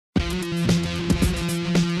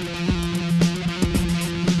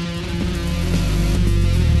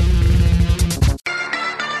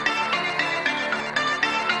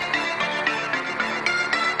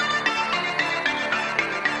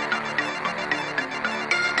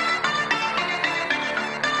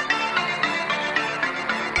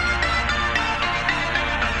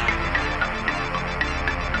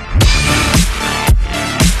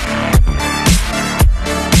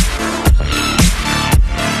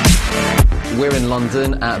We're in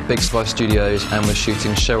London at Big Sky Studios and we're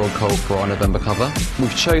shooting Cheryl Cole for our November cover.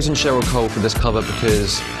 We've chosen Cheryl Cole for this cover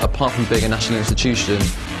because, apart from being a national institution,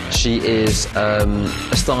 she is a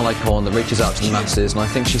style icon that reaches out to the masses, and I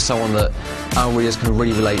think she's someone that our readers can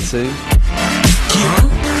really relate to.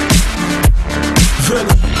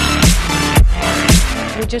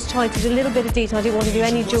 We just tried to do a little bit of detail. I didn't want to do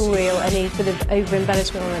any jewellery or any sort of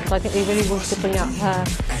over-embellishment on it, because I think we really wanted to bring out her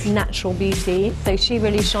natural beauty. So she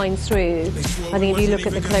really shines through. I think if you look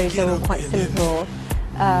at the clothes, they're all quite simple.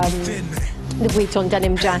 The Vuitton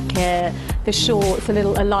denim jacket, the shorts, a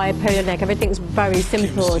light polo neck, everything's very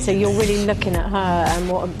simple. So you're really looking at her and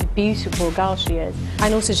what a beautiful girl she is.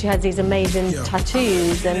 And also she has these amazing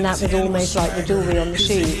tattoos, and that was almost like the jewellery on the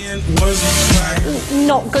shoot.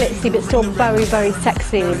 Not glitzy, but still very, very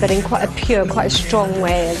sexy, but in quite a pure, quite a strong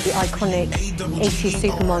way, as the iconic 80s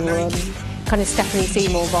supermodel, kind of Stephanie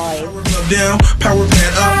Seymour vibe.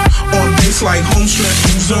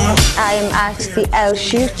 I am at the Elle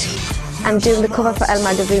shoot. I'm doing the cover for Elle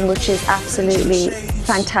Magazine, which is absolutely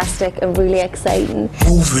fantastic and really exciting.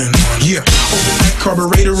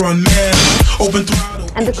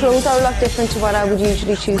 And the clothes are a lot different to what I would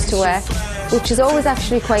usually choose to wear, which is always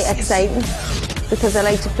actually quite exciting, because I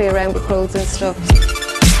like to play around with clothes and stuff.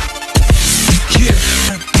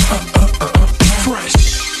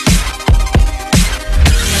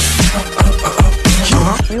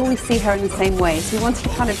 We always see her in the same way, so we wanted to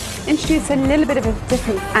kind of introduce a little bit of a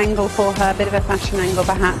different angle for her, a bit of a fashion angle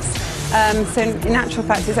perhaps. So in actual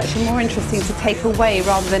fact it's actually more interesting to take away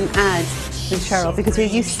rather than add with Cheryl, because we're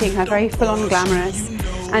used to seeing her very full-on glamorous,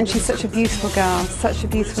 and she's such a beautiful girl, such a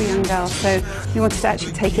beautiful young girl, so we wanted to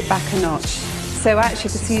actually take it back a notch. So I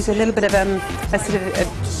actually just used a little bit of a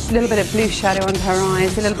little bit of blue shadow under her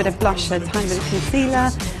eyes, a little bit of blush, a tiny bit of concealer,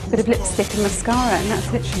 a bit of lipstick and mascara, and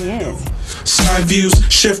that's literally it. Side views,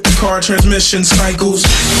 shift the car transmission cycles,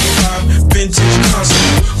 vintage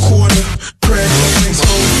constant, quarter, credit,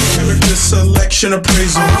 the selection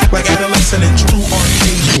appraisal, like adolescent and true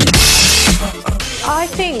arcade. I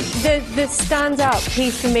think the standout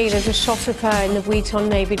piece for me, there's a shot of her in the Vuitton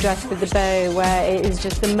navy dress with the bow, where it is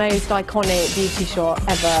just the most iconic beauty shot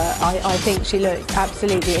ever. I think she looked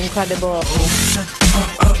absolutely incredible.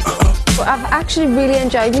 I've actually really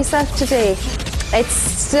enjoyed myself today. It's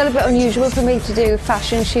still a bit unusual for me to do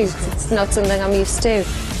fashion shoots. It's not something I'm used to.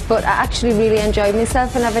 But I actually really enjoyed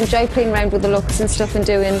myself, and I've enjoyed playing around with the looks and stuff and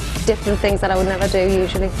doing different things that I would never do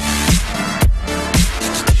usually.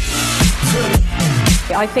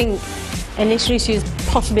 I think initially she was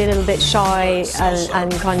possibly a little bit shy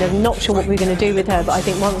and kind of not sure what we were going to do with her, but I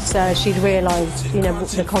think once she'd realised, you know,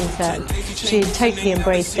 the concept, she totally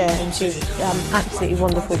embraced it, and she's absolutely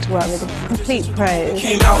wonderful to work with, a complete pro.